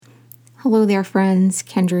Hello there, friends.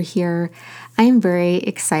 Kendra here. I am very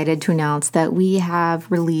excited to announce that we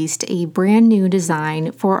have released a brand new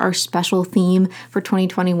design for our special theme for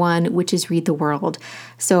 2021, which is Read the World.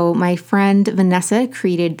 So my friend Vanessa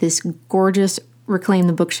created this gorgeous Reclaim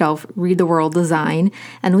the Bookshelf, Read the World design,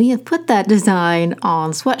 and we have put that design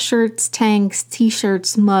on sweatshirts, tanks,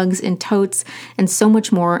 t-shirts, mugs, and totes, and so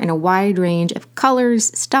much more in a wide range of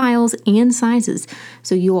colors, styles, and sizes.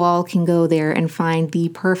 So you all can go there and find the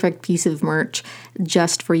perfect piece of merch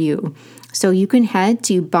just for you. So you can head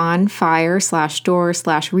to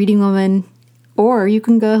bonfire/store/readingwoman, or you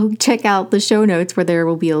can go check out the show notes where there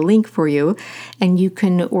will be a link for you, and you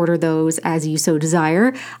can order those as you so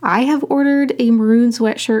desire. I have ordered a maroon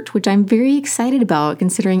sweatshirt, which I'm very excited about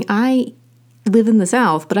considering I live in the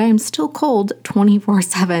South, but I am still cold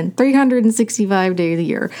 24/7, 365 days a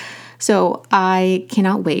year. So I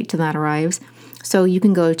cannot wait till that arrives. So you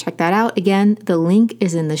can go check that out. Again, the link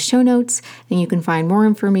is in the show notes, and you can find more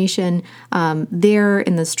information there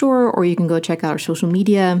in the store, or you can go check out our social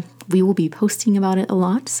media. We will be posting about it a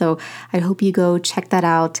lot, so I hope you go check that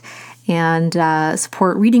out and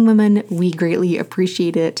support Reading Women. We greatly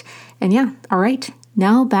appreciate it. And yeah, all right,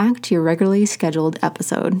 now back to your regularly scheduled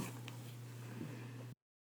episode.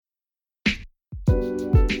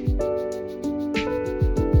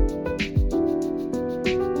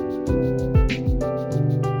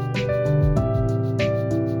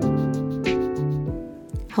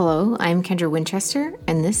 Hello, I'm Kendra Winchester,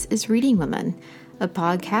 and this is Reading Women, a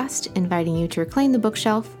podcast inviting you to reclaim the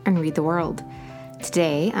bookshelf and read the world.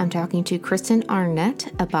 Today, I'm talking to Kristen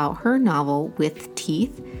Arnett about her novel, With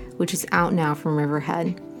Teeth, which is out now from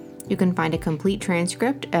Riverhead. You can find a complete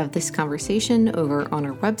transcript of this conversation over on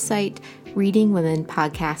our website,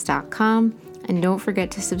 readingwomenpodcast.com, and don't forget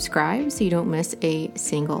to subscribe so you don't miss a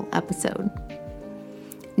single episode.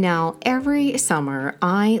 Now, every summer,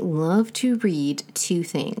 I love to read two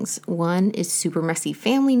things. One is super messy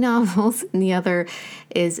family novels, and the other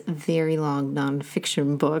is very long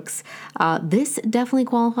nonfiction books. This definitely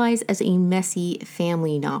qualifies as a messy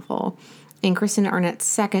family novel. In Kristen Arnett's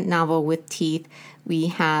second novel, With Teeth, we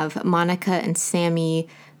have Monica and Sammy,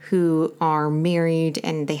 who are married,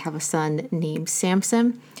 and they have a son named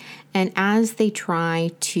Samson. And as they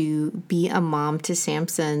try to be a mom to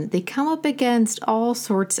Samson, they come up against all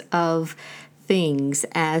sorts of things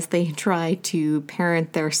as they try to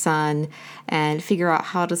parent their son and figure out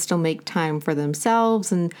how to still make time for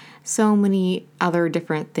themselves and so many other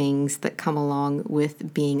different things that come along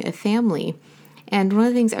with being a family. And one of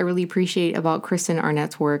the things I really appreciate about Kristen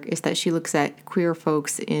Arnett's work is that she looks at queer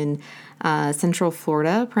folks in Central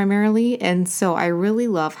Florida primarily. And so I really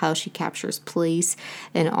love how she captures place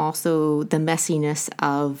and also the messiness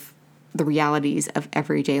of the realities of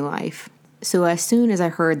everyday life. So as soon as I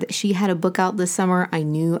heard that she had a book out this summer, I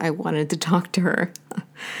knew I wanted to talk to her.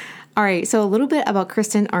 All right, so a little bit about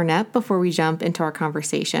Kristen Arnett before we jump into our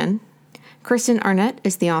conversation. Kristen Arnett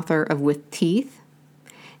is the author of With Teeth,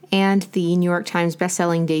 and the New York Times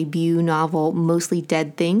bestselling debut novel Mostly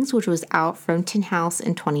Dead Things, which was out from Tin House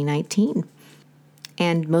in 2019.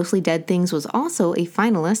 And Mostly Dead Things was also a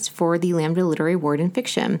finalist for the Lambda Literary Award in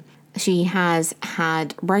Fiction. She has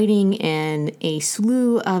had writing in a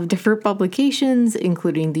slew of different publications,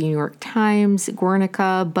 including the New York Times,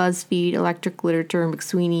 Guernica, BuzzFeed, Electric Literature,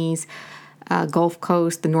 McSweeney's, Gulf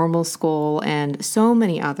Coast, The Normal School, and so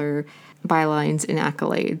many other bylines and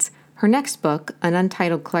accolades. Her next book, an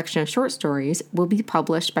untitled collection of short stories, will be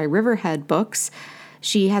published by Riverhead Books.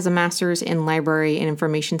 She has a master's in library and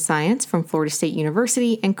information science from Florida State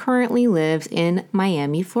University and currently lives in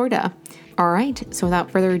Miami, Florida. All right, so without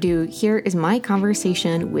further ado, here is my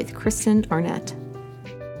conversation with Kristen Arnett.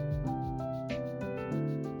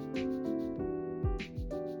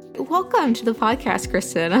 Welcome to the podcast,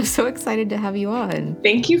 Kristen. I'm so excited to have you on.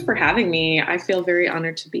 Thank you for having me. I feel very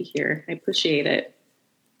honored to be here. I appreciate it.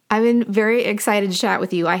 I've been very excited to chat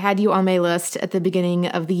with you. I had you on my list at the beginning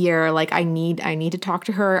of the year. Like, I need to talk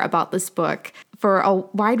to her about this book for a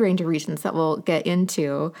wide range of reasons that we'll get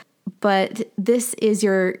into. But this is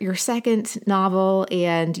your second novel,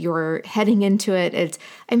 and you're heading into it.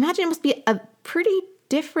 I imagine it must be a pretty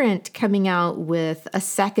different coming out with a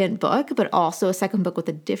second book, but also a second book with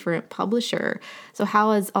a different publisher. So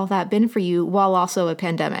how has all that been for you while also a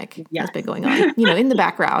pandemic has been going on, in the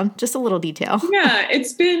background? Just a little detail. Yeah,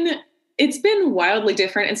 it's been wildly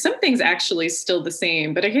different, and some things actually still the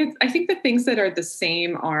same. But I think the things that are the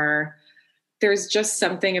same are there's just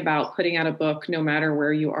something about putting out a book, no matter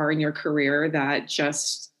where you are in your career, that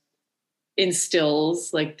just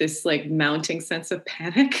instills like this mounting sense of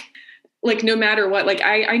panic. like no matter what, like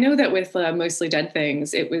I know that with Mostly Dead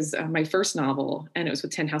Things, it was my first novel, and it was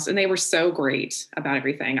with Tin House, and they were so great about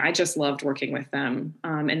everything. I just loved working with them,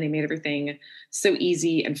 and they made everything so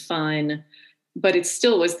easy and fun. But it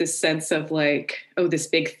still was this sense of like, oh, this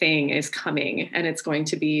big thing is coming, and it's going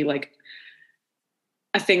to be like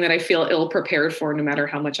a thing that I feel ill prepared for, no matter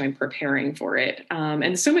how much I'm preparing for it.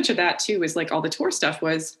 And so much of that too is like all the tour stuff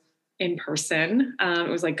was in person. It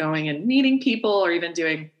was like going and meeting people, or even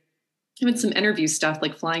doing even some interview stuff,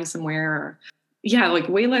 like flying somewhere. Or, yeah, like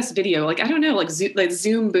way less video. Like I don't know, like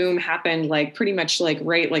Zoom boom happened like pretty much like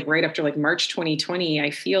right after like March 2020.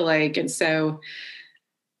 I feel like, and so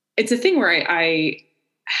it's a thing where I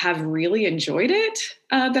have really enjoyed it.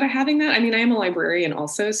 That I having that. I mean, I am a librarian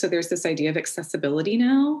also, so there's this idea of accessibility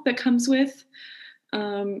now that comes with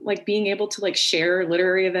like being able to like share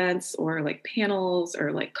literary events or like panels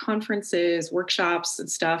or like conferences, workshops and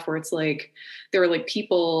stuff where it's like there were like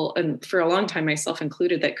people, and for a long time myself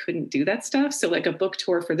included, that couldn't do that stuff. So like a book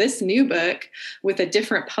tour for this new book with a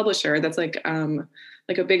different publisher that's like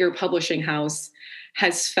a bigger publishing house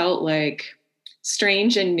has felt like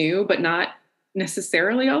strange and new, but not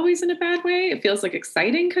necessarily always in a bad way. It feels like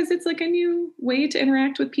exciting because it's like a new way to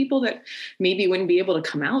interact with people that maybe wouldn't be able to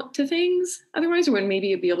come out to things otherwise, or wouldn't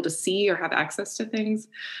maybe be able to see or have access to things.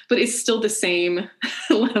 But it's still the same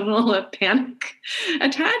level of panic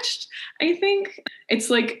attached. I think it's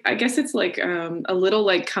like, I guess it's like a little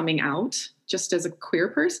like coming out just as a queer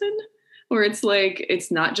person, where it's like, it's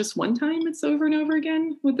not just one time, it's over and over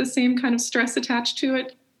again with the same kind of stress attached to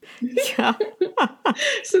it. Yeah.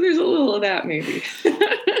 So there's a little of that maybe.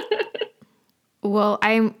 Well,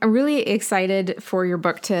 I'm really excited for your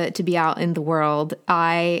book to be out in the world.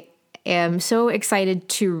 I am so excited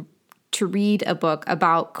to read a book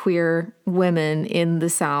about queer women in the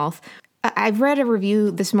South. I've read a review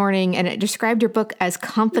this morning and it described your book as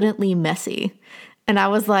confidently messy. And I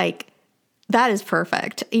was like, that is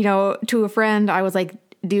perfect. You know, to a friend, I was like,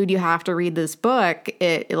 dude, you have to read this book.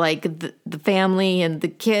 It like the family and the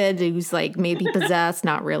kid who's like maybe possessed,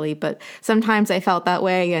 not really, but sometimes I felt that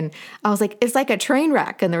way. And I was like, it's like a train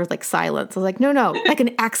wreck. And there was like silence. I was like, no, like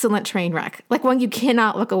an excellent train wreck, like one you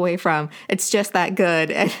cannot look away from. It's just that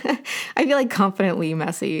good. And I feel like confidently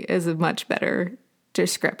messy is a much better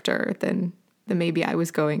descriptor than maybe I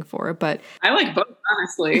was going for. But I like both,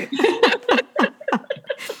 honestly.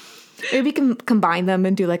 Maybe we can combine them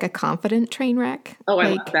and do like a confident train wreck. Oh, I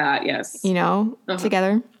like, love that. Yes. You know,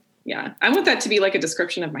 together. Yeah. I want that to be like a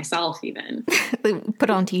description of myself even. Put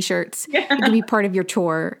on t-shirts. Yeah. It can be part of your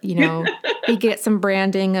tour, you know. You get some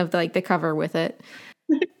branding of like the cover with it.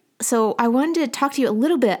 So I wanted to talk to you a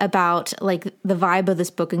little bit about like the vibe of this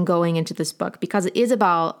book and going into this book, because it is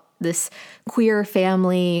about this queer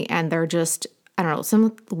family and they're just, I don't know,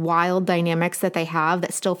 some wild dynamics that they have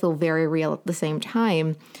that still feel very real at the same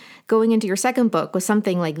time. Going into your second book with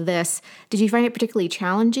something like this, did you find it particularly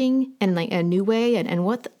challenging in like a new way? And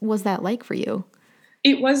what was that like for you?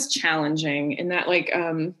 It was challenging in that like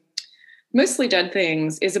Mostly Dead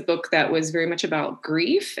Things is a book that was very much about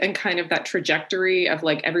grief and kind of that trajectory of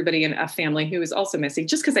like everybody in a family who is also messy,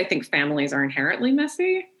 just because I think families are inherently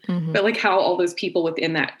messy, but like how all those people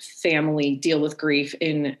within that family deal with grief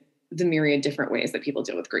in the myriad different ways that people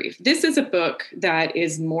deal with grief. This is a book that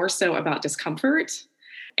is more so about discomfort.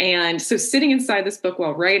 And so sitting inside this book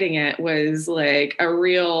while writing it was like a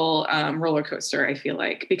real roller coaster, I feel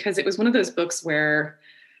like, because it was one of those books where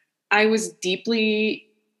I was deeply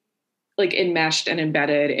like enmeshed and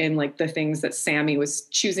embedded in like the things that Sammy was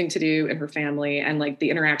choosing to do in her family and like the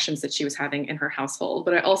interactions that she was having in her household.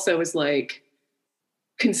 But I also was like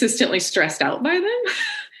consistently stressed out by them.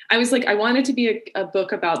 I was like, I wanted to be a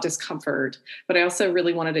book about discomfort, but I also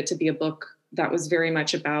really wanted it to be a book that was very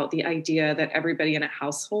much about the idea that everybody in a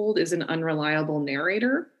household is an unreliable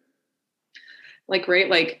narrator. Like, right?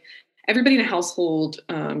 Like everybody in a household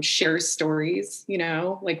shares stories, you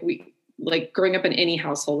know, like growing up in any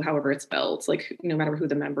household, however it's built, like no matter who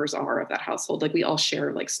the members are of that household, like we all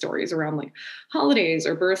share like stories around like holidays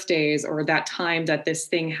or birthdays or that time that this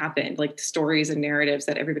thing happened, like stories and narratives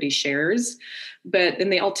that everybody shares. But then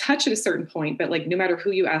they all touch at a certain point, but like no matter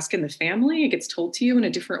who you ask in the family, it gets told to you in a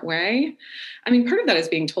different way. I mean, part of that is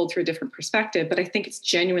being told through a different perspective, but I think it's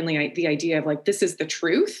genuinely the idea of like, this is the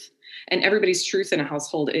truth, and everybody's truth in a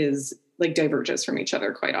household is like diverges from each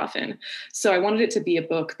other quite often. So I wanted it to be a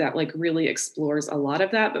book that like really explores a lot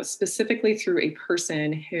of that, but specifically through a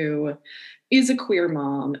person who is a queer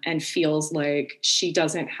mom and feels like she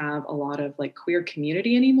doesn't have a lot of like queer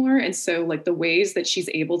community anymore. And so like the ways that she's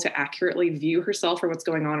able to accurately view herself or what's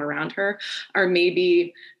going on around her are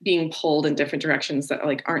maybe being pulled in different directions that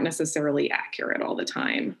like aren't necessarily accurate all the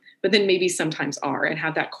time. but then maybe sometimes are, and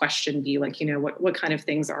have that question be like, what kind of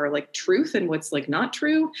things are like truth and what's like not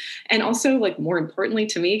true. And also, like, more importantly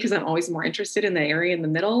to me, because I'm always more interested in the area in the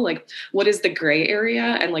middle, like what is the gray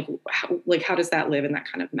area, and how does that live in that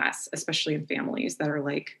kind of mess, especially in families that are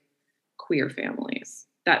like queer families.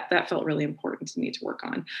 That felt really important to me to work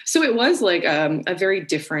on. So it was like a very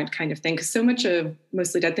different kind of thing, because so much of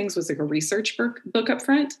Mostly Dead Things was like a research book up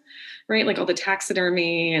front, right? Like all the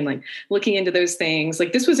taxidermy and like looking into those things.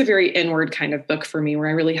 Like this was a very inward kind of book for me, where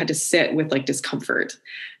I really had to sit with like discomfort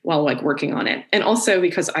while like working on it. And also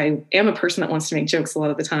because I am a person that wants to make jokes a lot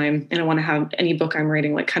of the time, and I want to have any book I'm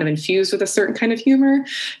writing like kind of infused with a certain kind of humor.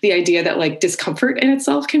 The idea that like discomfort in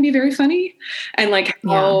itself can be very funny, and like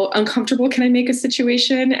how uncomfortable can I make a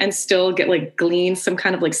situation and still get like glean some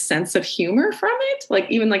kind of like sense of humor from it, like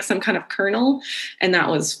even like some kind of kernel. And that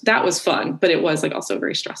was fun, but it was like also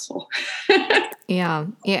very stressful. Yeah.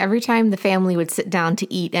 Every time the family would sit down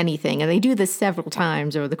to eat anything, and they do this several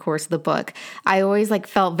times over the course of the book, I always like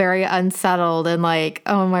felt very unsettled and like,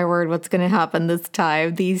 oh my word, what's going to happen this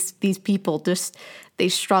time? These people just, they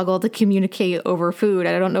struggle to communicate over food.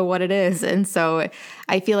 I don't know what it is. And so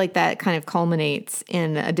I feel like that kind of culminates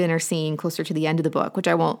in a dinner scene closer to the end of the book, which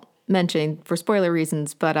I won't mention for spoiler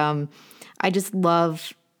reasons, but I just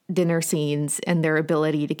love dinner scenes and their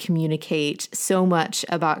ability to communicate so much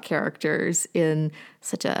about characters in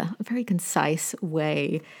such a very concise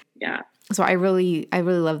way. Yeah. So I really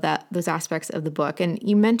love those aspects of the book. And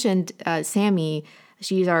you mentioned Sammy.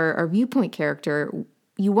 She's our viewpoint character.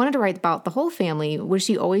 You wanted to write about the whole family. Was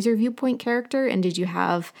she always your viewpoint character? And did you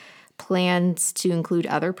have plans to include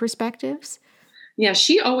other perspectives? Yeah,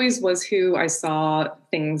 she always was who I saw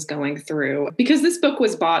things going through, because this book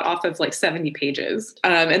was bought off of like 70 pages.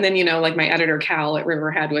 And then, like my editor, Cal at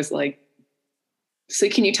Riverhead, was like, so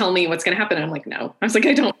can you tell me what's going to happen? And I'm like, no. I was like,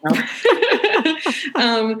 I don't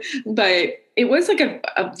know. But it was like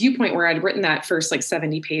a viewpoint where I'd written that first like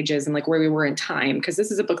 70 pages and like where we were in time. Because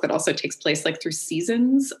this is a book that also takes place like through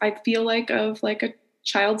seasons, I feel like, of like a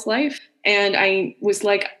child's life. And I was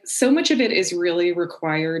like, so much of it is really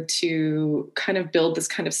required to kind of build this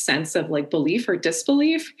kind of sense of like belief or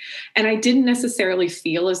disbelief. And I didn't necessarily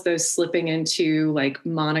feel as though slipping into like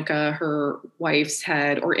Monica, her wife's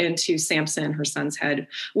head, or into Samson, her son's head,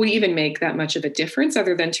 would even make that much of a difference,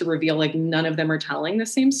 other than to reveal like none of them are telling the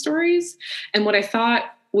same stories. And what I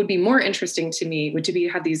thought would be more interesting to me would to be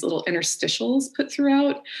have these little interstitials put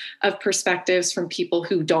throughout of perspectives from people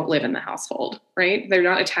who don't live in the household, right? They're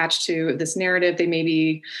not attached to this narrative. They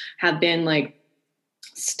maybe have been like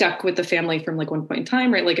stuck with the family from like one point in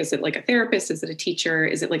time, right? Like, is it like a therapist? Is it a teacher?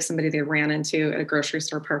 Is it like somebody they ran into at a grocery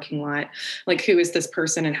store parking lot? Like, who is this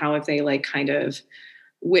person, and how have they like kind of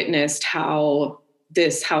witnessed how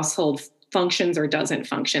this household functions or doesn't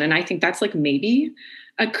function? And I think that's like maybe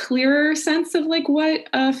a clearer sense of like what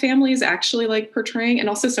a family is actually like portraying, and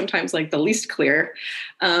also sometimes like the least clear.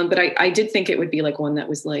 But I did think it would be like one that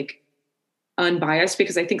was like unbiased,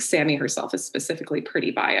 because I think Sammy herself is specifically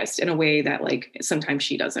pretty biased in a way that like sometimes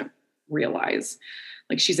she doesn't realize.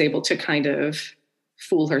 Like she's able to kind of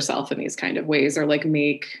fool herself in these kind of ways, or like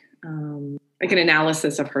make like an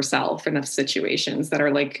analysis of herself in situations that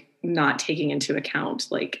are like not taking into account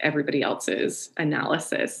like everybody else's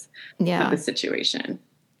analysis of the situation.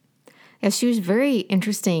 Yeah, she was very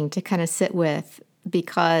interesting to kind of sit with,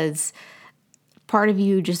 because part of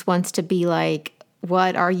you just wants to be like,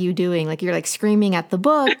 what are you doing? Like you're like screaming at the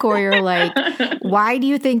book, or you're like, why do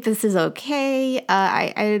you think this is okay?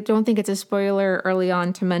 I don't think it's a spoiler early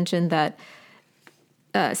on to mention that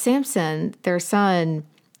Samson, their son,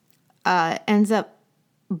 ends up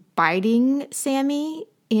biting Sammy,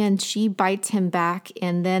 and she bites him back.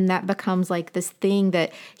 And then that becomes like this thing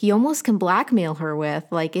that he almost can blackmail her with.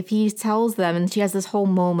 Like if he tells them, and she has this whole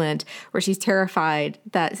moment where she's terrified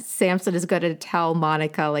that Samson is going to tell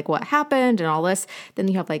Monica like what happened and all this. Then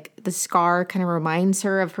you have like the scar kind of reminds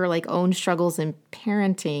her of her like own struggles in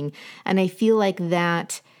parenting. And I feel like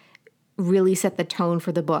that really set the tone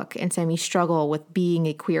for the book and Sammy's struggle with being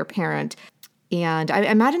a queer parent. And I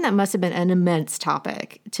imagine that must have been an immense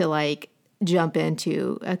topic to like jump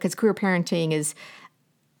into, because queer parenting is,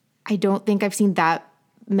 I don't think I've seen that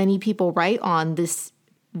many people write on this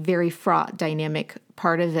very fraught dynamic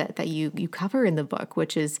part of it that you cover in the book,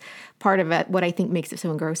 which is part of it, what I think makes it so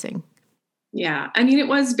engrossing. Yeah. I mean, it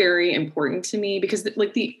was very important to me because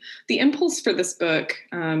like the impulse for this book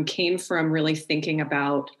came from really thinking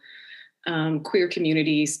about queer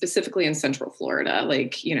community, specifically in Central Florida,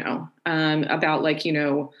 like, about like,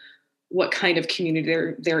 what kind of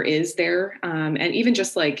community there is there. And even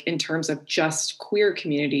just like in terms of just queer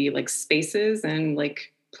community, like spaces and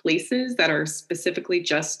like places that are specifically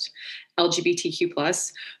just LGBTQ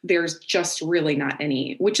plus, there's just really not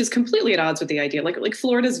any, which is completely at odds with the idea. Like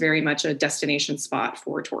Florida is very much a destination spot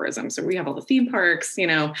for tourism. So we have all the theme parks,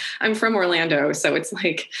 I'm from Orlando. So it's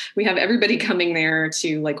like, we have everybody coming there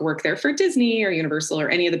to like work there for Disney or Universal or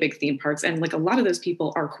any of the big theme parks. And like a lot of those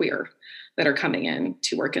people are queer that are coming in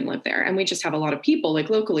to work and live there. And we just have a lot of people like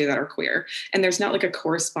locally that are queer, and there's not like a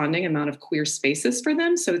corresponding amount of queer spaces for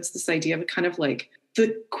them. So it's this idea of kind of like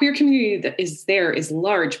the queer community that is there is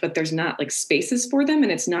large, but there's not like spaces for them.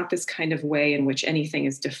 And it's not this kind of way in which anything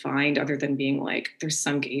is defined other than being like, there's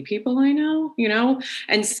some gay people I know,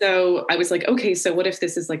 And so I was like, okay, so what if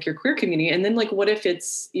this is like your queer community? And then like, what if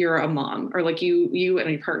you're a mom, or like you and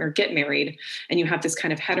your partner get married and you have this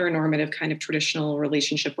kind of heteronormative kind of traditional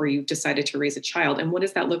relationship where you've decided to raise a child. And what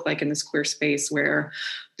does that look like in this queer space where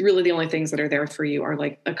really the only things that are there for you are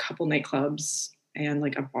like a couple nightclubs and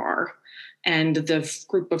like a bar? And the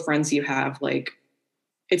group of friends you have, like,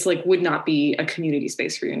 it's like would not be a community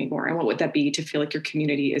space for you anymore. And what would that be to feel like your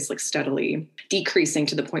community is like steadily decreasing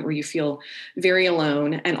to the point where you feel very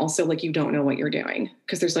alone and also like you don't know what you're doing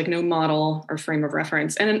because there's like no model or frame of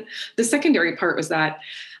reference. And the secondary part was that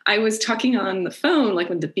I was talking on the phone, like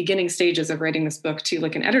when the beginning stages of writing this book, to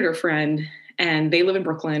like an editor friend, and they live in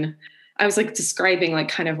Brooklyn. I was like describing like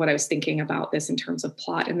kind of what I was thinking about this in terms of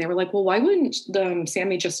plot. And they were like, well, why wouldn't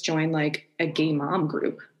Sammy just join like a gay mom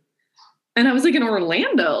group? And I was like, in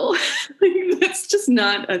Orlando, like, that's just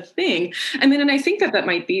not a thing. I mean, and I think that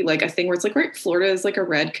might be like a thing where it's like, right, Florida is like a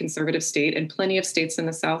red conservative state, and plenty of states in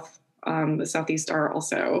the Southeast are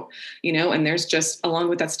also, and there's just, along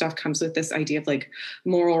with that stuff comes with this idea of like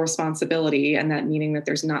moral responsibility, and that meaning that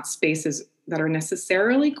there's not spaces that are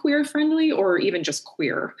necessarily queer friendly or even just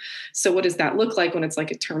queer. So what does that look like when it's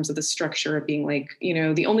like in terms of the structure of being like,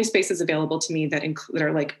 the only spaces available to me that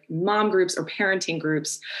are like mom groups or parenting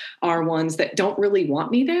groups are ones that don't really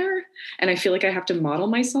want me there. And I feel like I have to model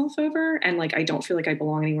myself over, and like, I don't feel like I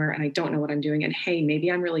belong anywhere, and I don't know what I'm doing. And hey,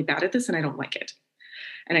 maybe I'm really bad at this and I don't like it.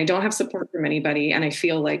 And I don't have support from anybody, and I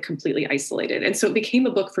feel like completely isolated. And so it became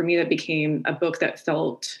a book for me that became a book that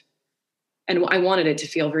felt, and I wanted it to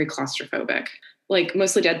feel very claustrophobic. Like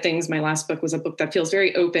Mostly Dead Things, my last book, was a book that feels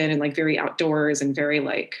very open and like very outdoors and very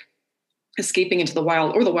like escaping into the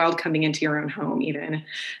wild, or the wild coming into your own home even.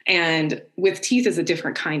 And With Teeth is a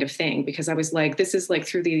different kind of thing, because I was like, this is like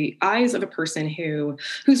through the eyes of a person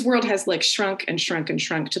whose world has like shrunk and shrunk and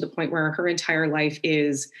shrunk to the point where her entire life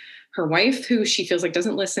is her wife, who she feels like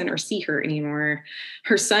doesn't listen or see her anymore,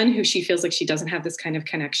 her son, who she feels like she doesn't have this kind of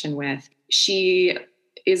connection with. She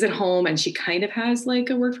is at home and she kind of has like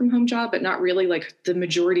a work from home job, but not really. Like the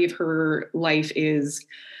majority of her life is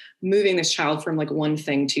moving this child from like one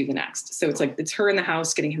thing to the next. So it's like, it's her in the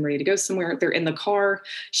house, getting him ready to go somewhere. They're in the car.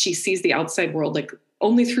 She sees the outside world like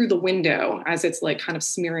only through the window as it's like kind of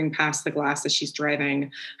smearing past the glass as she's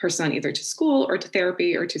driving her son either to school or to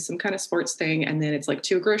therapy or to some kind of sports thing. And then it's like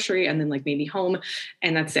to a grocery and then like maybe home,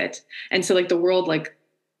 and that's it. And so like the world like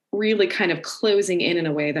really kind of closing in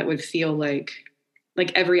a way that would feel like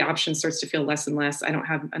every option starts to feel less and less. I don't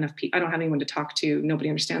have enough I don't have anyone to talk to. Nobody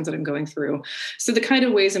understands what I'm going through. So the kind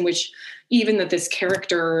of ways in which even that this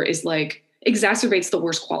character is like exacerbates the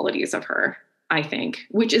worst qualities of her, I think,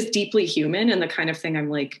 which is deeply human and the kind of thing I'm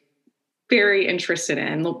like very interested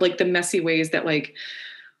in, like the messy ways that like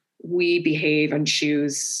we behave and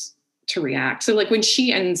choose to react. So like when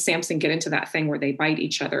she and Samson get into that thing where they bite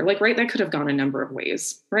each other, like, right, that could have gone a number of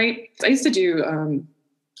ways, right? I used to do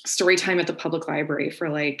story time at the public library for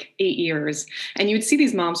like 8 years. And you would see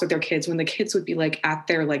these moms with their kids when the kids would be like at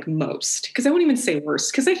their like most, because I won't even say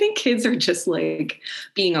worst, because I think kids are just like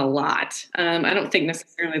being a lot. I don't think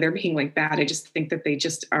necessarily they're being like bad. I just think that they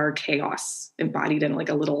just are chaos embodied in like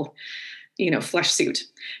a little, flesh suit.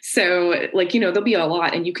 So like, there'll be a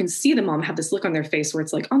lot, and you can see the mom have this look on their face where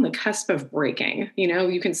it's like on the cusp of breaking,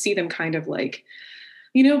 you can see them kind of like,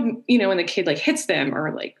 when the kid like hits them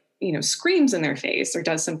or like, screams in their face or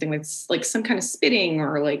does something that's like some kind of spitting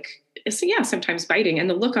or like, so yeah, sometimes biting. And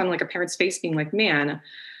the look on like a parent's face being like, man,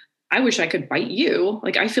 I wish I could bite you.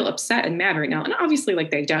 Like, I feel upset and mad right now. And obviously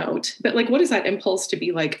like they don't, but like, what is that impulse to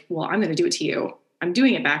be like, well, I'm going to do it to you. I'm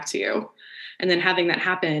doing it back to you. And then having that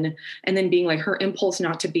happen and then being like her impulse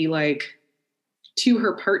not to be like to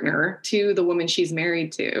her partner, to the woman she's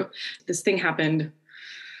married to. This thing happened,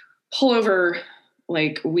 pull over.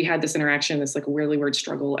 Like we had this interaction, this like really weird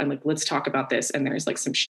struggle, and like, let's talk about this. And there's like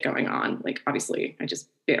some shit going on. Like, obviously I just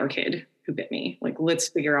bit our kid who bit me. Like, let's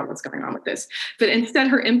figure out what's going on with this. But instead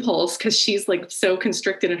her impulse, cause she's like so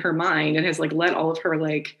constricted in her mind and has like let all of her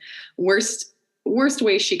like worst worst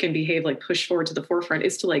way she can behave, like push forward to the forefront,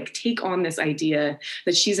 is to like take on this idea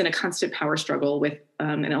that she's in a constant power struggle with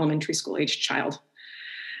an elementary school aged child,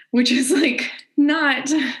 which is like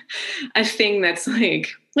not a thing that's like,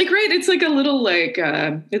 right. It's like a little like,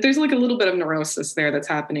 there's like a little bit of neurosis there that's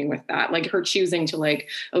happening with that. Like her choosing to like,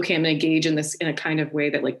 okay, I'm going to engage in this in a kind of way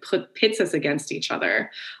that like pits us against each other,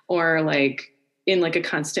 or like in like a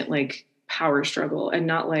constant like power struggle, and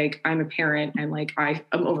not like I'm a parent and like I'm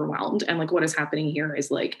overwhelmed. And like what is happening here is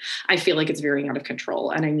like, I feel like it's veering out of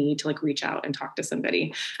control and I need to like reach out and talk to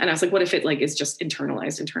somebody. And I was like, what if it like is just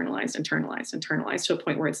internalized to a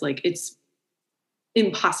point where it's like, it's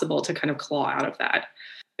impossible to kind of claw out of that.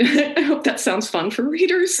 I hope that sounds fun for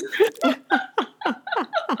readers.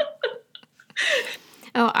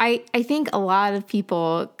 I think a lot of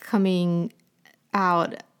people coming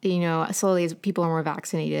out, slowly as people are more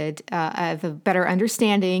vaccinated, have a better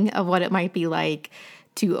understanding of what it might be like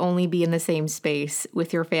to only be in the same space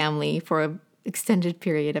with your family for an extended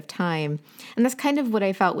period of time. And that's kind of what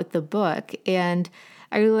I felt with the book. And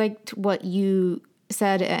I really liked what you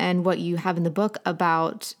said and what you have in the book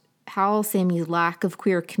about how Sammy's lack of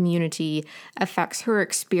queer community affects her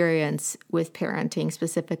experience with parenting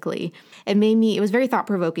specifically. It was very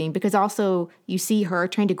thought-provoking, because also you see her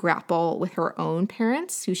trying to grapple with her own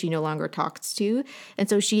parents, who she no longer talks to. And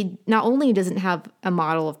so she not only doesn't have a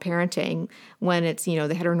model of parenting when it's, the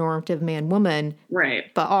heteronormative man-woman,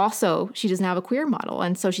 right, but also she doesn't have a queer model.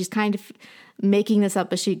 And so she's kind of making this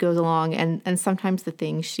up as she goes along, and sometimes the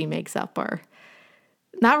things she makes up are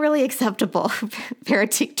not really acceptable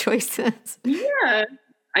parenting choices. Yeah.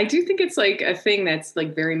 I do think it's like a thing that's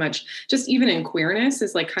like very much just even in queerness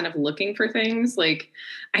is like kind of looking for things. Like,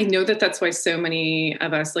 I know that that's why so many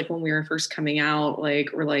of us, like when we were first coming out,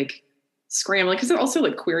 like we're like scrambling, because also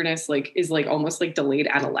like queerness like is like almost like delayed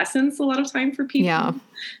adolescence a lot of time for people. Yeah.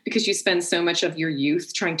 Because you spend so much of your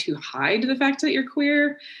youth trying to hide the fact that you're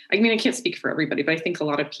queer. I mean, I can't speak for everybody, but I think a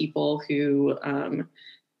lot of people who,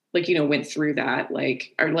 went through that,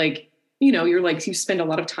 like, are like, you're like, you spend a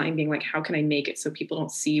lot of time being like, how can I make it so people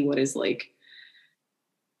don't see what is like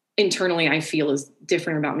internally I feel is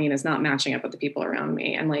different about me and is not matching up with the people around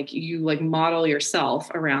me. And like, you like model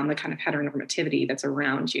yourself around the kind of heteronormativity that's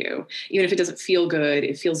around you. Even if it doesn't feel good,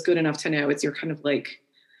 it feels good enough to know it's you're kind of like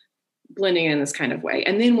blending in this kind of way.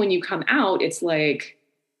 And then when you come out, it's like,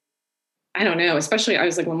 I don't know, especially I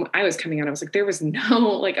was like, when I was coming out, I was like,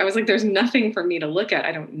 there's nothing for me to look at.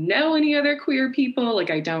 I don't know any other queer people. Like,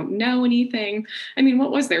 I don't know anything. I mean,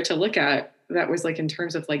 what was there to look at that was like, in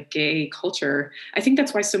terms of like gay culture? I think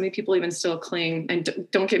that's why so many people even still cling, and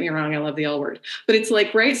don't get me wrong, I love the L word, but it's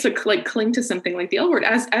like, right. So like cling to something like the L word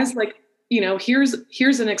as like, here's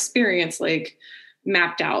an experience like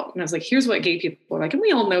mapped out. And I was like, here's what gay people are like. And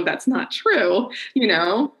we all know that's not true,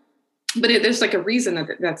 but there's like a reason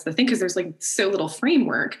that's the thing, because there's like so little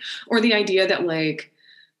framework, or the idea that like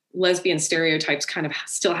lesbian stereotypes kind of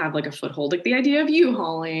still have like a foothold, like the idea of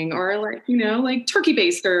U-hauling, or like, like turkey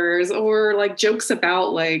basters, or like jokes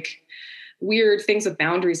about like weird things with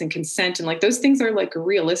boundaries and consent. And like those things are like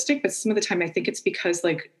realistic, but some of the time I think it's because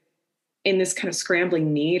like in this kind of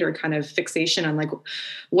scrambling need or kind of fixation on like,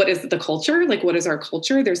 what is the culture? Like, what is our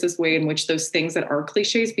culture? There's this way in which those things that are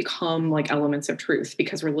cliches become like elements of truth,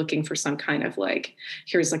 because we're looking for some kind of like,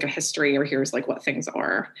 here's like a history, or here's like what things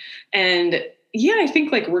are. And yeah, I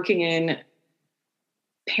think like working in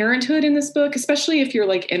parenthood in this book, especially if you're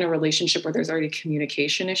like in a relationship where there's already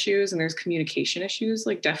communication issues, and there's communication issues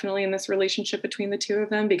like definitely in this relationship between the two of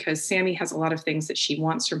them, because Sammy has a lot of things that she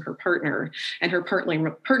wants from her partner, and her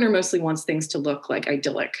partner mostly wants things to look like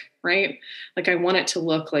idyllic, right? Like, I want it to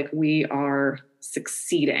look like we are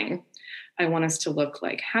succeeding. I want us to look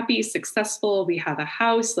like happy, successful. We have a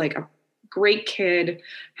house, like a great kid,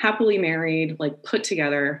 happily married, like put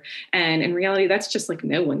together. And in reality, that's just like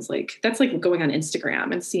no one's like, that's like going on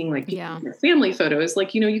Instagram and seeing like family photos,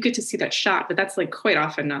 like, you get to see that shot, but that's like quite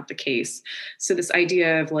often not the case. So this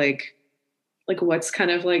idea of like what's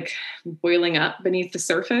kind of like boiling up beneath the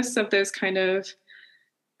surface of those kind of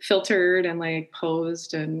filtered and like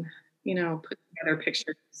posed and, put together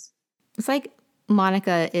pictures. It's like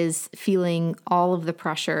Monica is feeling all of the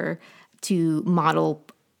pressure to model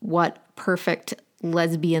what perfect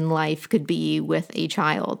lesbian life could be with a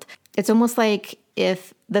child. It's almost like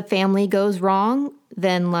if the family goes wrong,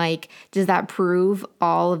 then like, does that prove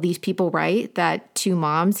all of these people right? That two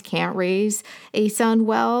moms can't raise a son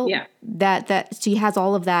well? Yeah. That she has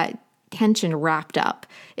all of that tension wrapped up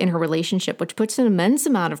in her relationship, which puts an immense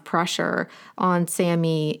amount of pressure on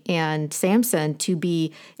Sammy and Samson to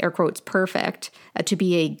be, air quotes, perfect, to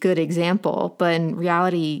be a good example. But in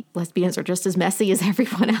reality, lesbians are just as messy as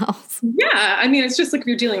everyone else. Yeah. I mean, it's just like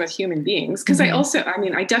you're dealing with human beings. Because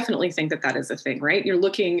I definitely think that is a thing, right?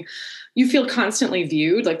 You feel constantly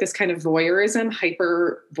viewed, like this kind of voyeurism,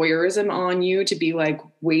 hyper voyeurism on you to be like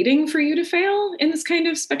waiting for you to fail in this kind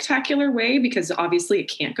of spectacular way, because obviously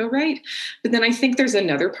it can't go right. But then I think there's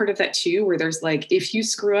another part of that too, where there's like, if you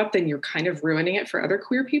screw up, then you're kind of ruining it for other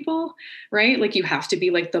queer people, right? Like you have to be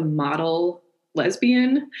like the model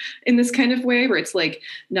lesbian in this kind of way, where it's like,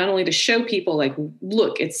 not only to show people like,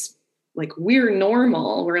 look, it's like, we're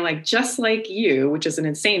normal. We're like, just like you, which is an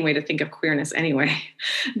insane way to think of queerness anyway.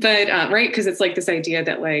 But, right. Because it's like this idea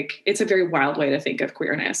that like, it's a very wild way to think of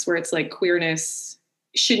queerness, where it's like queerness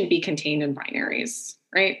shouldn't be contained in binaries.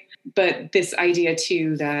 Right. But this idea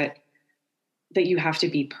too, that you have to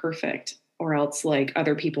be perfect or else like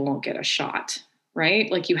other people won't get a shot.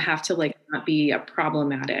 Right. Like you have to like not be a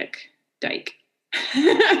problematic dyke.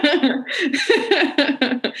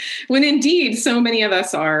 When indeed so many of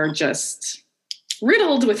us are just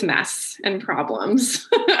riddled with mess and problems.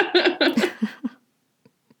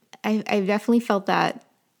 I've definitely felt that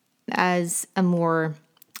as a more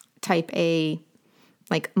type A,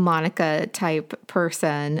 like Monica type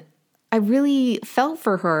person. I really felt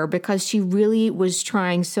for her because she really was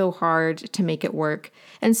trying so hard to make it work.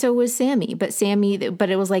 And so was Sammy. But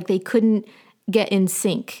it was like they couldn't get in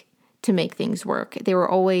sync to make things work. They were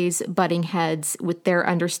always butting heads with their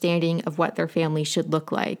understanding of what their family should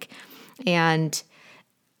look like. And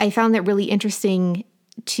I found that really interesting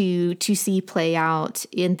to see play out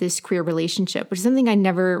in this queer relationship, which is something I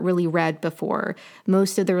never really read before.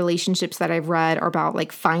 Most of the relationships that I've read are about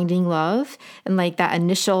like finding love and like that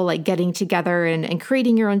initial like getting together and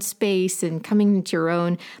creating your own space and coming into your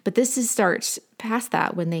own. But starts past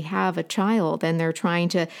that when they have a child and they're trying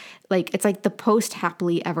to like, it's like the post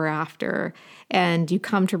happily ever after. And you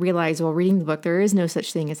come to realize, well, reading the book, there is no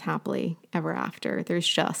such thing as happily ever after. There's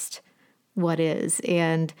just what is.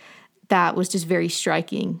 And that was just very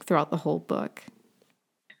striking throughout the whole book.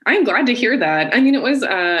 I'm glad to hear that. I mean, it was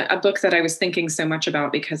a book that I was thinking so much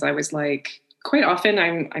about because I was like, quite often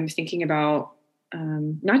I'm thinking about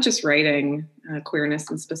not just writing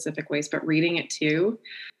queerness in specific ways, but reading it too.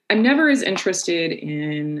 I'm never as interested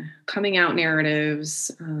in coming out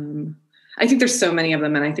narratives. I think there's so many of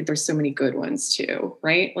them, and I think there's so many good ones too,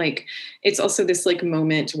 right? Like, it's also this like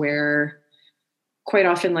moment where quite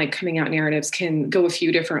often like coming out narratives can go a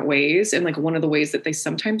few different ways. And like one of the ways that they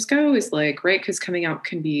sometimes go is like, right, because coming out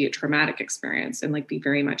can be a traumatic experience and like be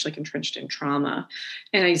very much like entrenched in trauma.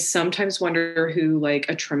 And I sometimes wonder who like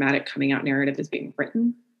a traumatic coming out narrative is being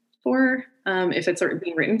written for, if it's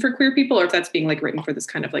being written for queer people, or if that's being like written for this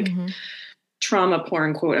kind of like trauma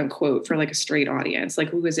porn, quote unquote, for like a straight audience. Like,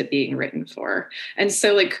 who is it being written for? And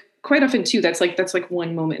so like, quite often too, that's like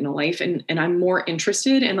one moment in a life. And I'm more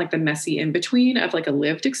interested in like the messy in between of like a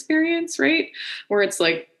lived experience, right? Where it's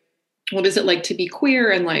like, what is it like to be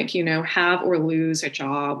queer and like, you know, have or lose a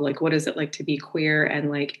job? Like, what is it like to be queer and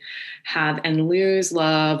like have and lose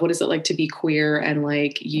love? What is it like to be queer and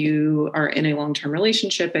like you are in a long-term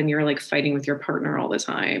relationship and you're like fighting with your partner all the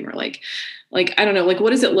time? Or like, I don't know, like, what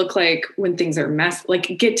does it look like when things are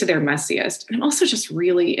get to their messiest? And I'm also just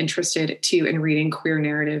really interested too in reading queer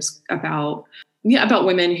narratives about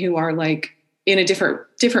women who are like in a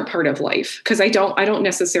different part of life. Cause I don't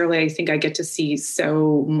necessarily, I think I get to see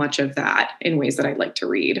so much of that in ways that I'd like to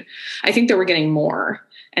read. I think that we're getting more,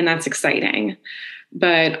 and that's exciting.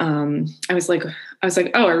 But I was like,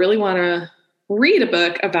 oh, I really want to read a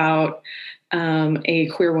book about a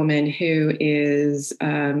queer woman who is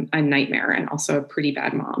a nightmare and also a pretty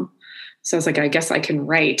bad mom. So I was like, I guess I can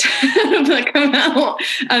write a book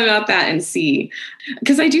about that and see,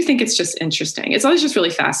 because I do think it's just interesting. It's always just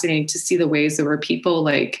really fascinating to see the ways where people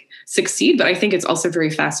like succeed, but I think it's also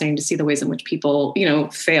very fascinating to see the ways in which people, you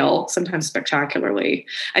know, fail, sometimes spectacularly.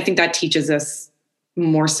 I think that teaches us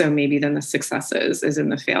more so maybe than the successes is in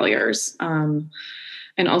the failures.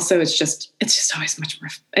 And also it's just always much more,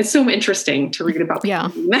 it's so interesting to read about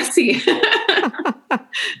messy.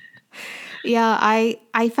 Yeah,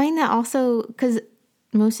 I find that also because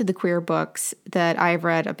most of the queer books that I've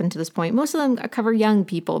read up until this point, most of them cover young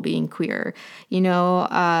people being queer, you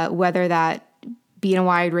know, whether that be in a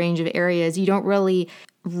wide range of areas. You don't really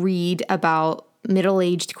read about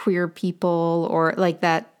middle-aged queer people or like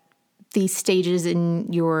that, these stages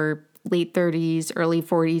in your late 30s, early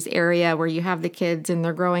 40s area where you have the kids and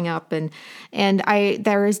they're growing up, and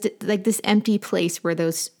there is like this empty place where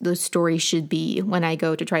those stories should be when I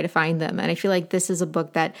go to try to find them. And I feel like this is a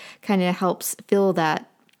book that kind of helps fill that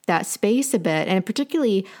space a bit, and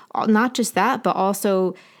particularly not just that, but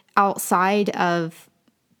also outside of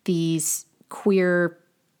these queer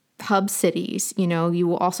hub cities. You know, you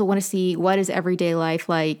will also want to see what is everyday life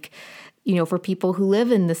like, you know, for people who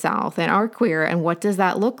live in the South and are queer, and what does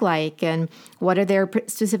that look like, and what are their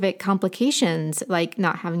specific complications, like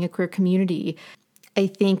not having a queer community. I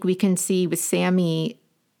think we can see with Sammy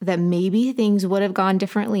that maybe things would have gone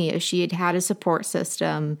differently if she had had a support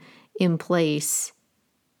system in place,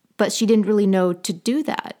 but she didn't really know to do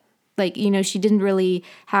that. Like, you know, she didn't really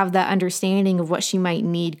have that understanding of what she might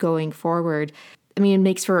need going forward. I mean, it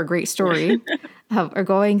makes for a great story of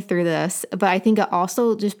going through this, but I think it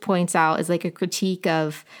also just points out as like a critique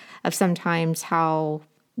of sometimes how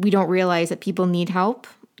we don't realize that people need help.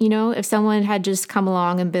 You know, if someone had just come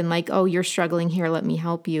along and been like, oh, you're struggling here, let me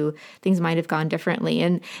help you, things might have gone differently.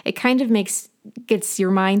 And it kind of gets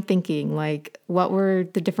your mind thinking, like, what were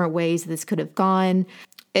the different ways this could have gone?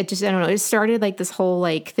 It just, I don't know, it started like this whole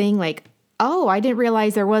like thing, like, oh, I didn't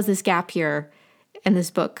realize there was this gap here in this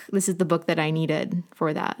book. This is the book that I needed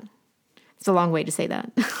for that. It's a long way to say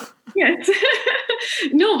that. Yes.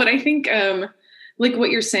 No, but I think like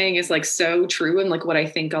what you're saying is like so true. And like what I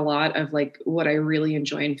think a lot of like what I really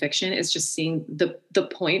enjoy in fiction is just seeing the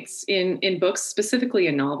points in books, specifically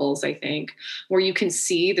in novels, I think, where you can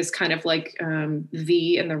see this kind of like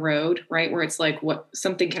V in the road, right? Where it's like what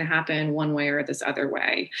something can happen one way or this other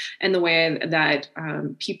way. And the way that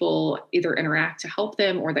people either interact to help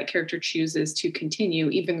them or that character chooses to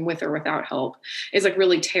continue even with or without help is like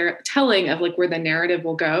really telling of like where the narrative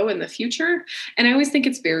will go in the future. And I always think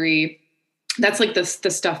it's that's like the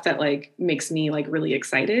stuff that like makes me like really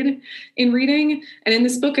excited in reading. And in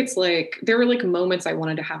this book, it's like, there were like moments I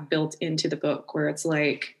wanted to have built into the book where it's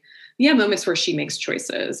like, yeah, moments where she makes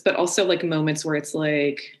choices, but also like moments where it's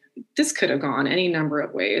like, this could have gone any number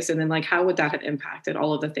of ways. And then like, how would that have impacted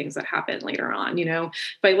all of the things that happen later on, you know,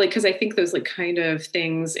 but like, cause I think those like kind of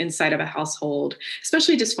things inside of a household,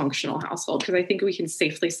 especially dysfunctional household, because I think we can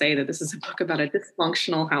safely say that this is a book about a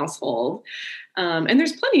dysfunctional household. And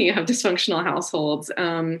there's plenty of dysfunctional households,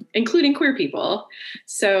 including queer people.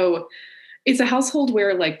 So it's a household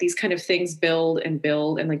where like these kind of things build and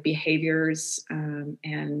like behaviors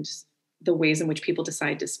and the ways in which people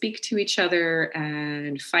decide to speak to each other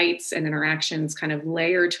and fights and interactions kind of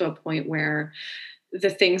layer to a point where the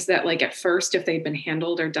things that like at first, if they'd been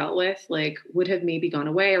handled or dealt with, like would have maybe gone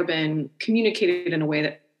away or been communicated in a way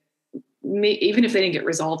that even if they didn't get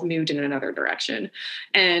resolved, moved in another direction.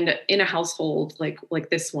 And in a household like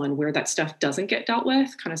this one, where that stuff doesn't get dealt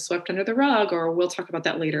with, kind of swept under the rug, or we'll talk about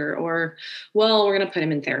that later, or, well, we're going to put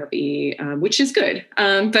him in therapy, which is good.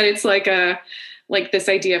 But it's like this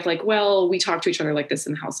idea of like, well, we talk to each other like this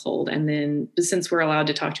in the household. And then since we're allowed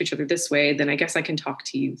to talk to each other this way, then I guess I can talk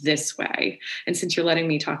to you this way. And since you're letting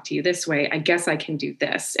me talk to you this way, I guess I can do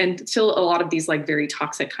this. And still a lot of these like very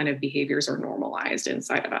toxic kind of behaviors are normalized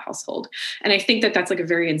inside of a household. And I think that that's like a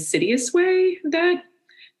very insidious way that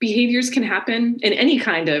behaviors can happen in any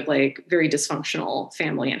kind of like very dysfunctional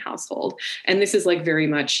family and household. And this is like very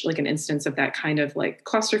much like an instance of that kind of like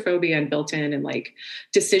claustrophobia and built in and like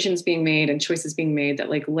decisions being made and choices being made that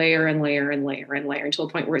like layer and layer and layer and layer until a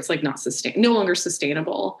point where it's like no longer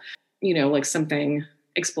sustainable, you know, like something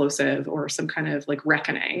explosive or some kind of like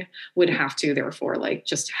reckoning would have to therefore like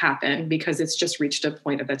just happen because it's just reached a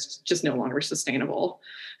point of that's just no longer sustainable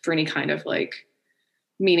for any kind of like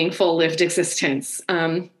meaningful lived existence.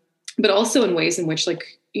 But also in ways in which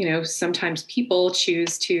like, you know, sometimes people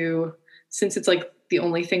choose to, since it's like the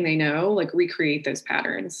only thing they know, like recreate those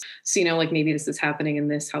patterns. So, you know, like maybe this is happening in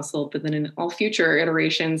this household, but then in all future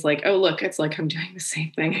iterations, like, oh, look, it's like I'm doing the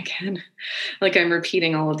same thing again. Like I'm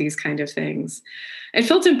repeating all of these kind of things. It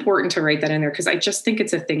felt important to write that in there because I just think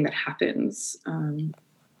it's a thing that happens.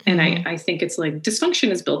 And I think it's like dysfunction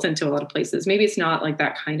is built into a lot of places. Maybe it's not like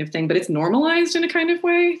that kind of thing, but it's normalized in a kind of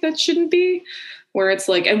way that shouldn't be, where it's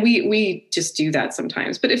like, and we just do that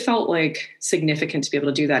sometimes, but it felt like significant to be able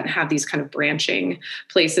to do that and have these kind of branching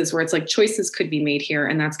places where it's like choices could be made here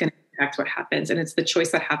and that's going to impact what happens. And it's the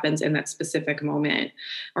choice that happens in that specific moment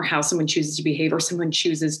or how someone chooses to behave or someone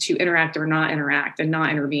chooses to interact or not interact and not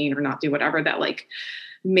intervene or not do whatever that like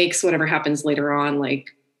makes whatever happens later on, like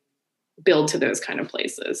build to those kind of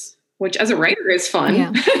places, which as a writer is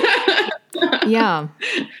fun. Yeah.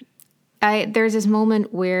 There's this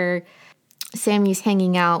moment where Sammy's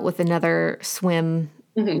hanging out with another swim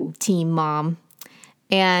team mom,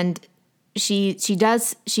 and she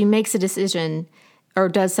makes a decision or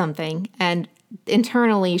does something, and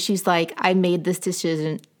internally she's like, I made this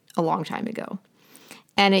decision a long time ago.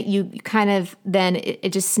 And you kind of then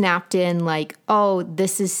it just snapped in like, oh,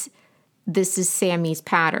 this is Sammy's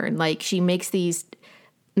pattern. Like she makes these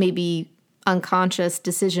maybe unconscious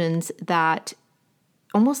decisions that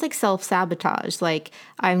almost like self-sabotage. Like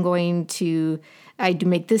I do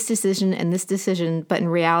make this decision and this decision, but in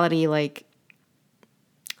reality, like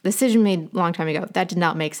decision made a long time ago. That did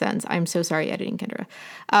not make sense. I'm so sorry, editing Kendra.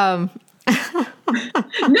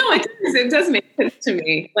 No, it does make sense to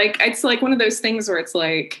me. Like, it's like one of those things where it's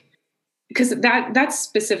like, because that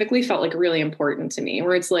specifically felt like really important to me,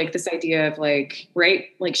 where it's like this idea of like, right,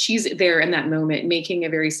 like she's there in that moment making a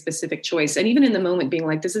very specific choice. And even in the moment being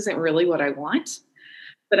like, this isn't really what I want,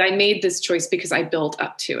 but I made this choice because I built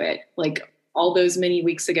up to it. Like all those many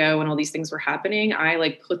weeks ago when all these things were happening, I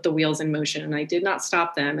like put the wheels in motion and I did not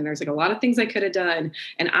stop them. And there's like a lot of things I could have done.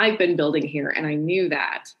 And I've been building here. And I knew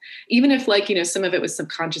that, even if like, some of it was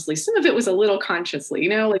subconsciously, some of it was a little consciously,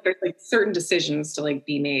 like there's like certain decisions to like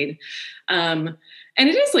be made. And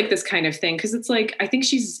it is like this kind of thing. Cause it's like, I think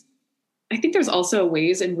there's also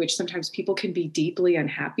ways in which sometimes people can be deeply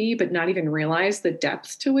unhappy, but not even realize the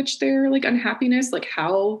depth to which their like unhappiness, like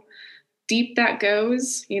how deep that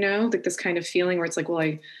goes, like this kind of feeling where it's like, well,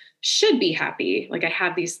 I should be happy. Like I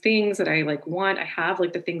have these things that I like want. I have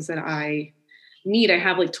like the things that I need. I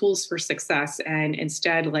have like tools for success. And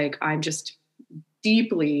instead, like, I'm just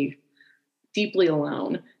deeply, deeply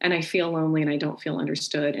alone and I feel lonely and I don't feel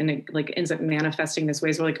understood. And it like ends up manifesting this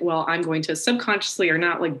ways where like, well, I'm going to subconsciously or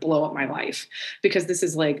not like blow up my life because this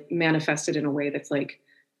is like manifested in a way that's like,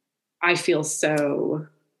 I feel so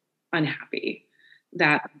unhappy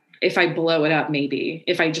that if I blow it up, maybe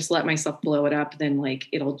if I just let myself blow it up, then like,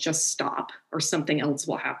 it'll just stop or something else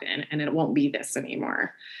will happen and it won't be this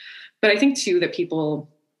anymore. But I think too, that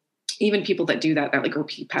even people that do that like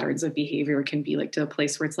repeat patterns of behavior can be like to a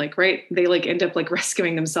place where it's like, right, they like end up like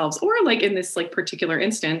rescuing themselves or like in this like particular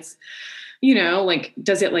instance, like,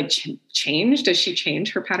 does it like change? Does she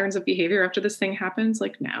change her patterns of behavior after this thing happens?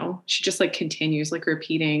 Like, no, she just like continues like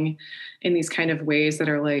repeating in these kind of ways that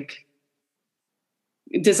are like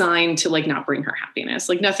designed to like not bring her happiness.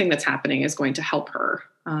 Like nothing that's happening is going to help her.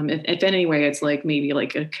 If any way, it's like maybe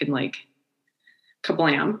like it can like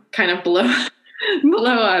kablam, kind of blow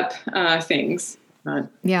up things.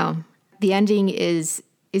 Yeah, the ending is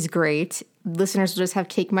great. Listeners will just have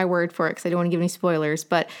to take my word for it because I don't want to give any spoilers.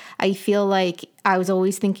 But I feel like I was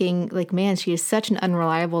always thinking like, man, she is such an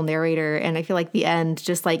unreliable narrator. And I feel like the end,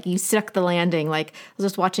 just like you stuck the landing. Like I was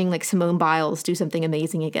just watching like Simone Biles do something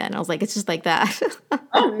amazing again. I was like, it's just like that.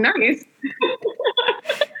 Oh, nice.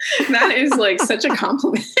 That is like such a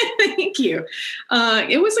compliment. Thank you.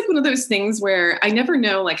 It was like one of those things where I never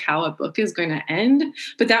know like how a book is going to end,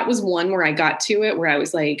 but that was one where I got to it where I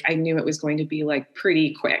was like, I knew it was going to be like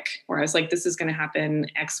pretty quick, where I was like, this is going to happen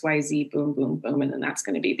X, Y, Z, boom, boom, boom. And then that's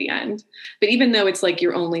going to be the end. But even though it's like,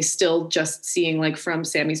 you're only still just seeing like from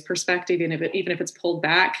Sammy's perspective, even if it's pulled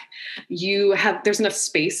back, there's enough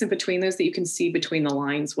space in between those that you can see between the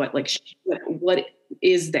lines, what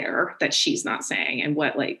is there that she's not saying and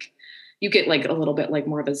what like you get like a little bit like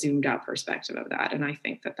more of a zoomed out perspective of that. And I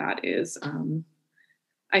think that is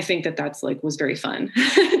that's like was very fun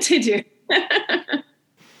to do.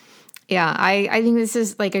 Yeah, I think this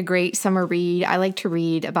is like a great summer read. I like to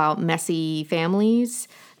read about messy families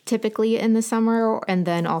typically in the summer, and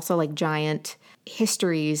then also like giant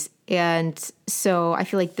histories. And so I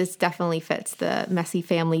feel like this definitely fits the messy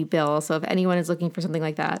family bill. So if anyone is looking for something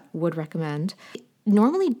like that, would recommend.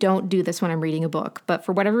 Normally don't do this when I'm reading a book, but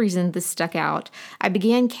for whatever reason, this stuck out. I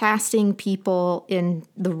began casting people in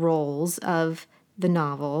the roles of the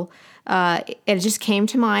novel. It just came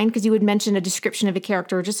to mind because you would mention a description of a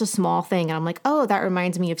character, just a small thing. And I'm like, oh, that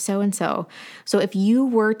reminds me of so-and-so. So if you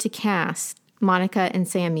were to cast Monica and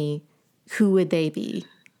Sammy, who would they be?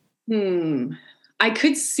 I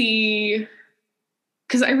could see,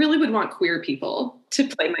 because I really would want queer people to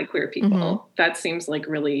play my queer people. Mm-hmm. That seems like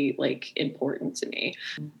really like important to me.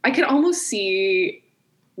 I could almost see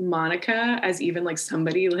Monica as even like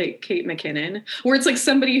somebody like Kate McKinnon, where it's like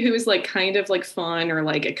somebody who is like kind of like fun or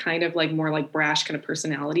like a kind of like more like brash kind of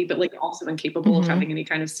personality, but like also incapable of having any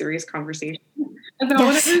kind of serious conversation about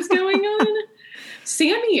whatever's going on.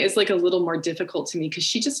 Sammy is like a little more difficult to me because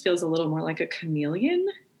she just feels a little more like a chameleon.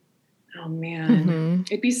 Oh man,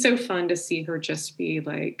 it'd be so fun to see her just be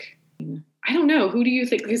like, I don't know. Who do you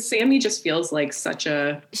think? Because Sammy just feels like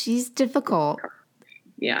she's difficult.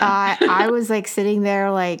 Yeah. I was like sitting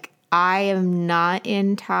there like, I am not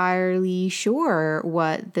entirely sure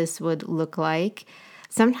what this would look like.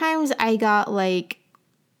 Sometimes I got like,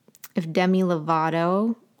 if Demi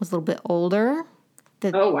Lovato was a little bit older,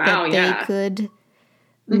 Oh, wow. that they Yeah. could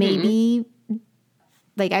maybe,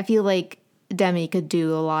 like, I feel like Demi could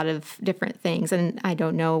do a lot of different things, and I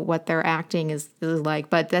don't know what their acting is like,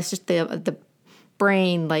 but that's just the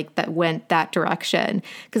brain like that went that direction,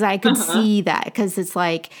 because I could see that, because it's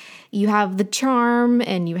like you have the charm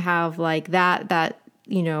and you have like that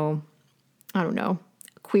you know, I don't know,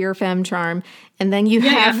 queer femme charm, and then you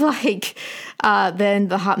have like then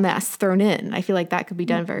the hot mess thrown in. I feel like that could be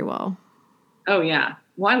done very well. Oh yeah.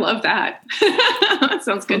 Well, I love that. That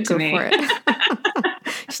sounds good to me. For it.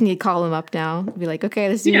 Just need to call them up now. Be like, okay,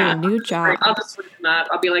 this is a new job. I'll just look them up.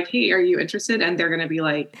 I'll be like, hey, are you interested? And they're going to be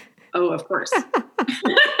like, oh, of course.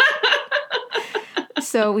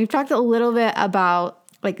 So we've talked a little bit about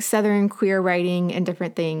like Southern queer writing and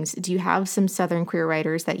different things. Do you have some Southern queer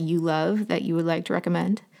writers that you love that you would like to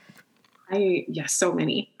recommend? Yes, so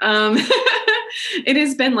many. It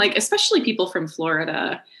has been like, especially people from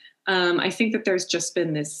Florida. I think that there's just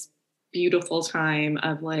been this beautiful time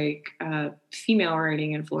of like female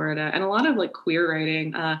writing in Florida, and a lot of like queer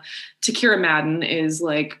writing. Takira Madden is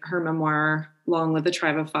like, her memoir, Long Live the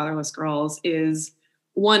Tribe of Fatherless Girls, is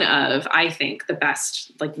one of, I think, the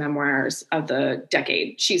best like memoirs of the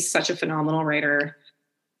decade. She's such a phenomenal writer.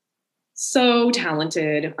 So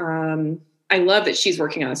talented. I love that she's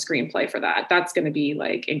working on a screenplay for that. That's going to be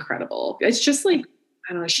like incredible. It's just like,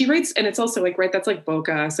 I don't know. She writes, and it's also like, right, that's like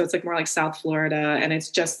Boca. So it's like more like South Florida. And it's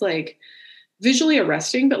just like visually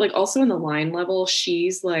arresting, but like also in the line level,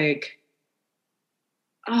 she's like,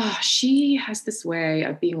 she has this way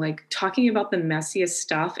of being like talking about the messiest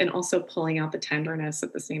stuff and also pulling out the tenderness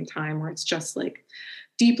at the same time, where it's just like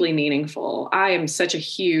deeply meaningful. I am such a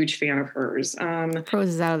huge fan of hers. Prose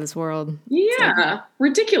is out of this world. Yeah, like,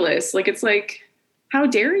 ridiculous. Like, it's like, how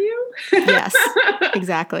dare you? Yes,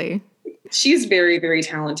 exactly. She's very, very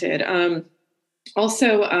talented.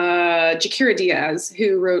 Also, Jakira Diaz,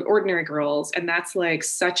 who wrote Ordinary Girls, and that's like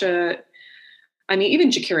such a, I mean, even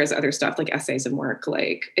Jakira's other stuff, like essays and work,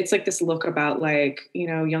 like it's like this look about like, you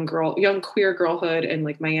know, young queer girlhood in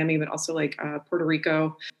like Miami, but also like Puerto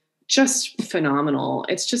Rico. Just phenomenal.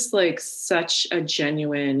 It's just like such a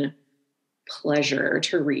genuine pleasure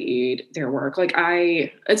to read their work. Like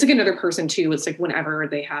it's like another person too. It's like whenever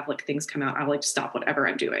they have like things come out, I like to stop whatever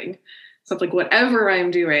I'm doing. So like whatever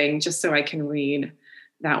I'm doing, just so I can read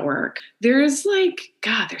that work. There's like,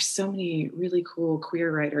 God, there's so many really cool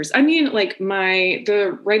queer writers. I mean, like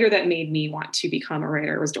the writer that made me want to become a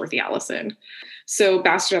writer was Dorothy Allison. So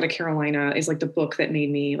Bastard Out of Carolina is like the book that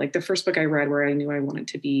made me, like the first book I read where I knew I wanted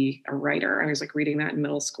to be a writer. I was like reading that in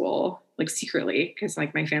middle school, like secretly, because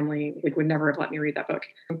like my family like would never have let me read that book.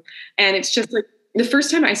 And it's just like the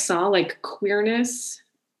first time I saw like queerness,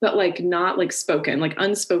 but like not like spoken, like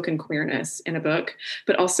unspoken queerness in a book.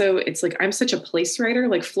 But also it's like, I'm such a place writer.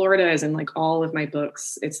 Like Florida is in like all of my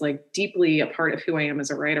books. It's like deeply a part of who I am as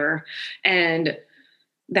a writer. And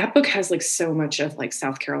that book has like so much of like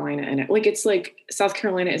South Carolina in it. Like it's like South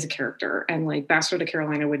Carolina is a character, and like Bastard of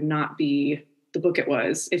Carolina would not be the book it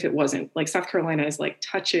was if it wasn't. Like South Carolina is like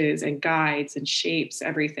touches and guides and shapes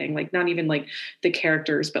everything. Like not even like the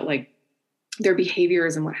characters, but like their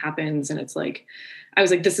behaviors and what happens. And it's like, I was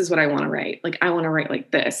like, this is what I want to write. Like I want to write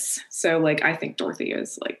like this. So like I think Dorothy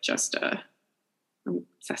is like just I'm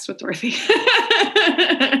obsessed with Dorothy.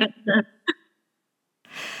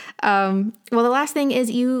 Well, the last thing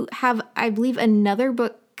is you have, I believe, another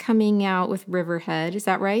book coming out with Riverhead. Is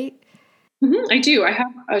that right? Mm-hmm, I do. I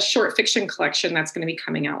have a short fiction collection that's going to be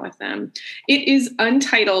coming out with them. It is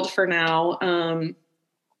untitled for now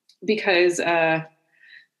because,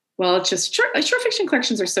 well, it's just short fiction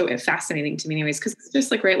collections are so fascinating to me anyways, because it's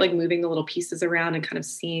just like, right, like moving the little pieces around and kind of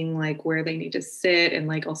seeing like where they need to sit. And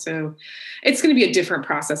like also it's going to be a different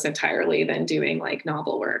process entirely than doing like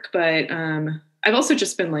novel work. But I've also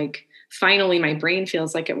just been like, finally, my brain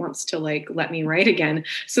feels like it wants to like let me write again.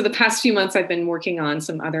 So the past few months I've been working on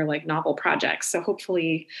some other like novel projects. So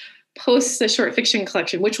hopefully post the short fiction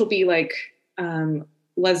collection, which will be like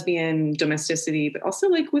lesbian domesticity, but also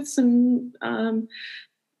like with some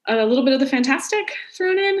a little bit of the fantastic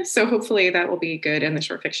thrown in. So hopefully that will be good in the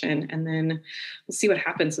short fiction, and then we'll see what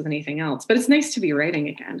happens with anything else. But it's nice to be writing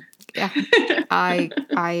again. Yeah, I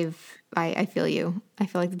feel you. I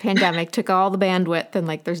feel like the pandemic took all the bandwidth, and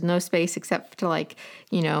like there's no space except to like,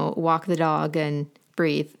 you know, walk the dog and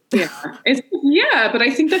breathe. Yeah. But I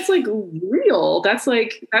think that's like real. That's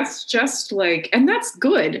just like, and that's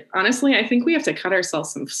good. Honestly, I think we have to cut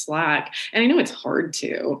ourselves some slack. And I know it's hard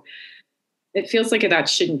to. it feels like that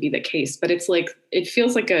shouldn't be the case, but it's like, it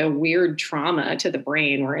feels like a weird trauma to the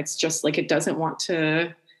brain where it's just like, it doesn't want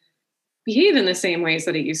to behave in the same ways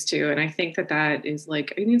that it used to. And I think that is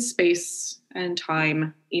like, I need space and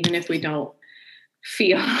time, even if we don't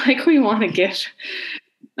feel like we want to give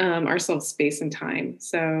ourselves space and time.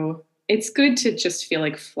 So it's good to just feel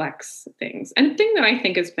like flex things. And the thing that I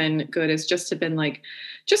think has been good is just to been like,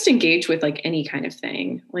 just engage with like any kind of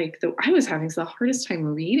thing. Like I was having the hardest time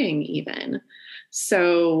reading even.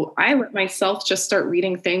 So I let myself just start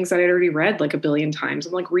reading things that I'd already read like a billion times.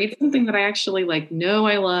 I'm like, read something that I actually like know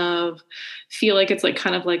I love, feel like it's like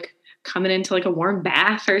kind of like coming into like a warm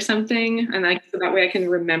bath or something. And so that way I can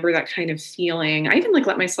remember that kind of feeling. I even like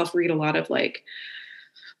let myself read a lot of like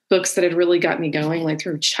books that had really got me going, like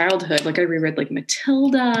through childhood. Like I reread like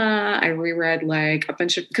Matilda. I reread like a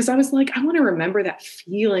bunch of, because I was like, I want to remember that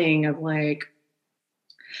feeling of like,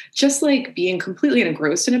 just like being completely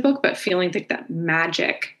engrossed in a book, but feeling like that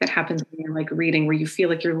magic that happens when you're like reading, where you feel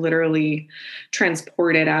like you're literally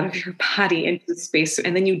transported out of your body into space.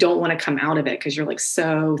 And then you don't want to come out of it because you're like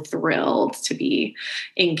so thrilled to be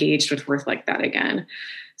engaged with work like that again.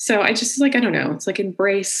 So I just like, I don't know, it's like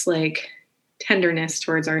embrace like tenderness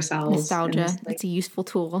towards ourselves. Nostalgia. It's a useful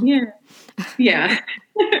tool. Yeah. Yeah.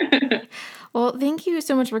 Well, thank you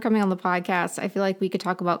so much for coming on the podcast. I feel like we could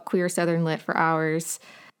talk about queer Southern lit for hours.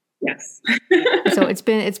 Yes. So it's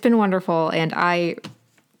been wonderful, and I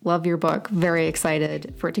love your book. Very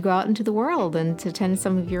excited for it to go out into the world and to attend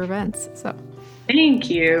some of your events. So thank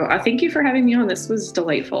you. Thank you for having me on. This was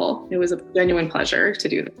delightful. It was a genuine pleasure to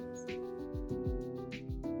do this.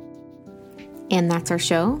 And that's our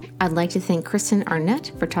show. I'd like to thank Kristen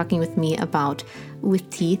Arnett for talking with me about With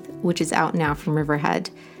Teeth, which is out now from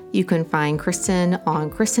Riverhead. You can find Kristen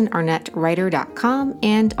on KristenArnettWriter.com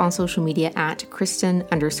and on social media at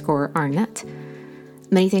Kristen_Arnett.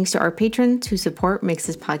 Many thanks to our patrons whose support makes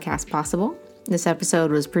this podcast possible. This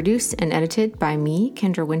episode was produced and edited by me,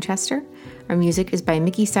 Kendra Winchester. Our music is by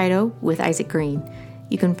Mickey Saito with Isaac Green.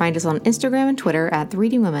 You can find us on Instagram and Twitter at The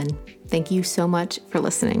Reading Women. Thank you so much for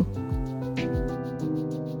listening.